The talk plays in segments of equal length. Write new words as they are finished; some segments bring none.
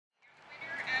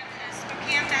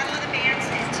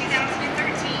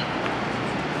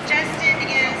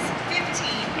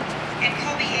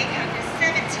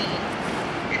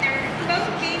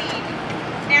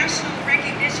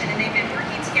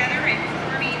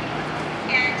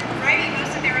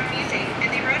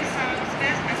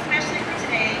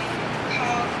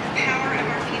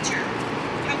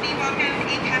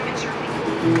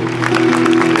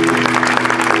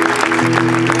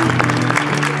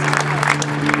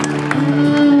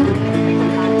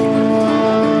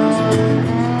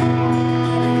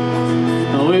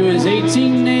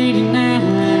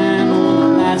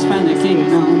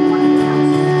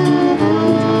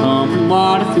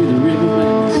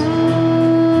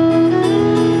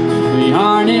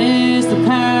harness the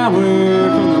power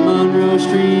from the Monroe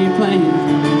Street plant.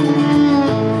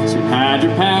 So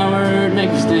hydro-powered, make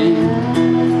a stand.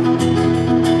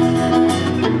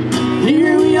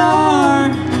 Here we are,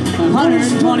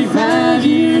 125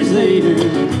 years later,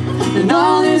 and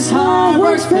all this hard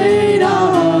work's paid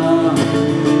off.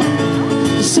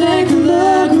 Just take a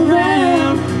look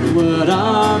around at what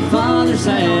our fathers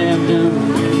have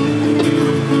done.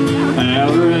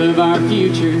 Power of our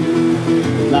future,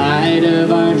 light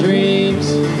of our dreams.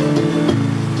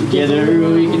 Together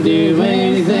we can do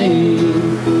anything.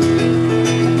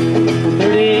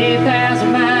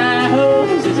 30,000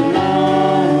 miles is a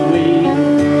long way,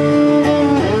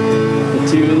 but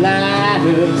to light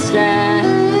up the sky.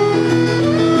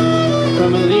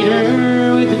 From a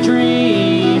leader with a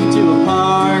dream to a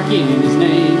park in his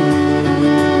name.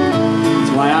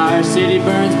 That's why our city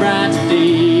burns bright today.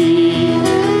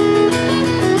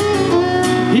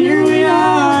 Here we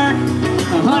are,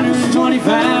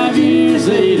 125 years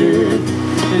later,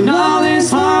 and all this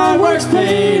hard work's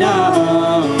paid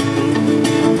off.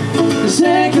 Let's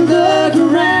take a look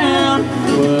around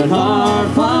at what our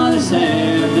fathers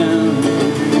have done.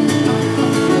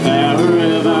 The power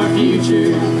of our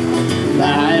future,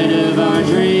 light of our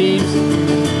dreams.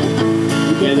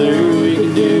 Together we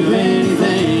can do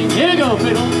anything. Here we go,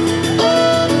 fiddle.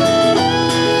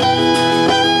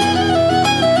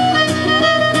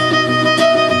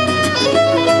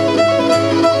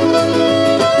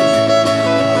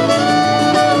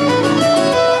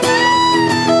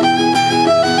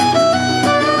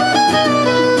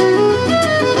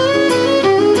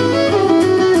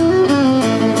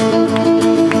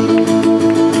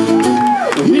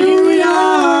 Here we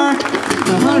are,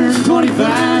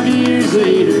 125 years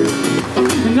later,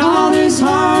 and all this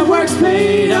hard work's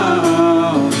paid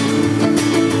off.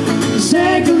 Just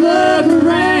take a look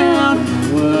around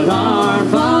at what our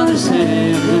fathers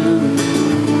have done.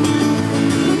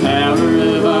 The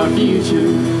power of our future,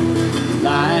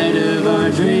 light of our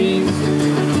dreams.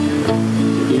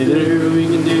 Together we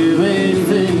can do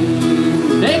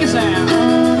anything. Take us out.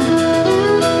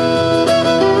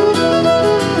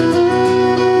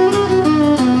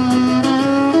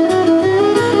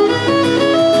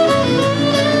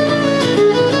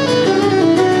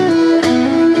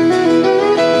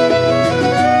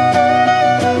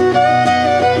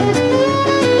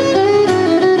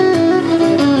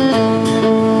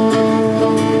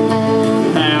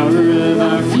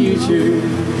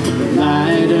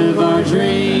 Light of our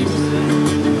dreams.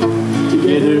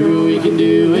 Together we can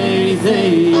do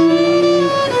anything.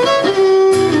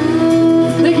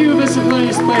 Thank you, AVISTA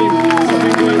Utilities. Thank you guys so much. I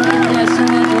hope you guys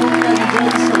enjoyed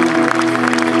the song.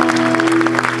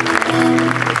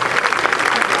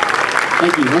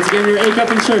 Thank you. Once again, you're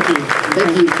Acuff and Sherfey.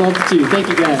 Thank you. 12 to 2. Thank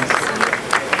you guys.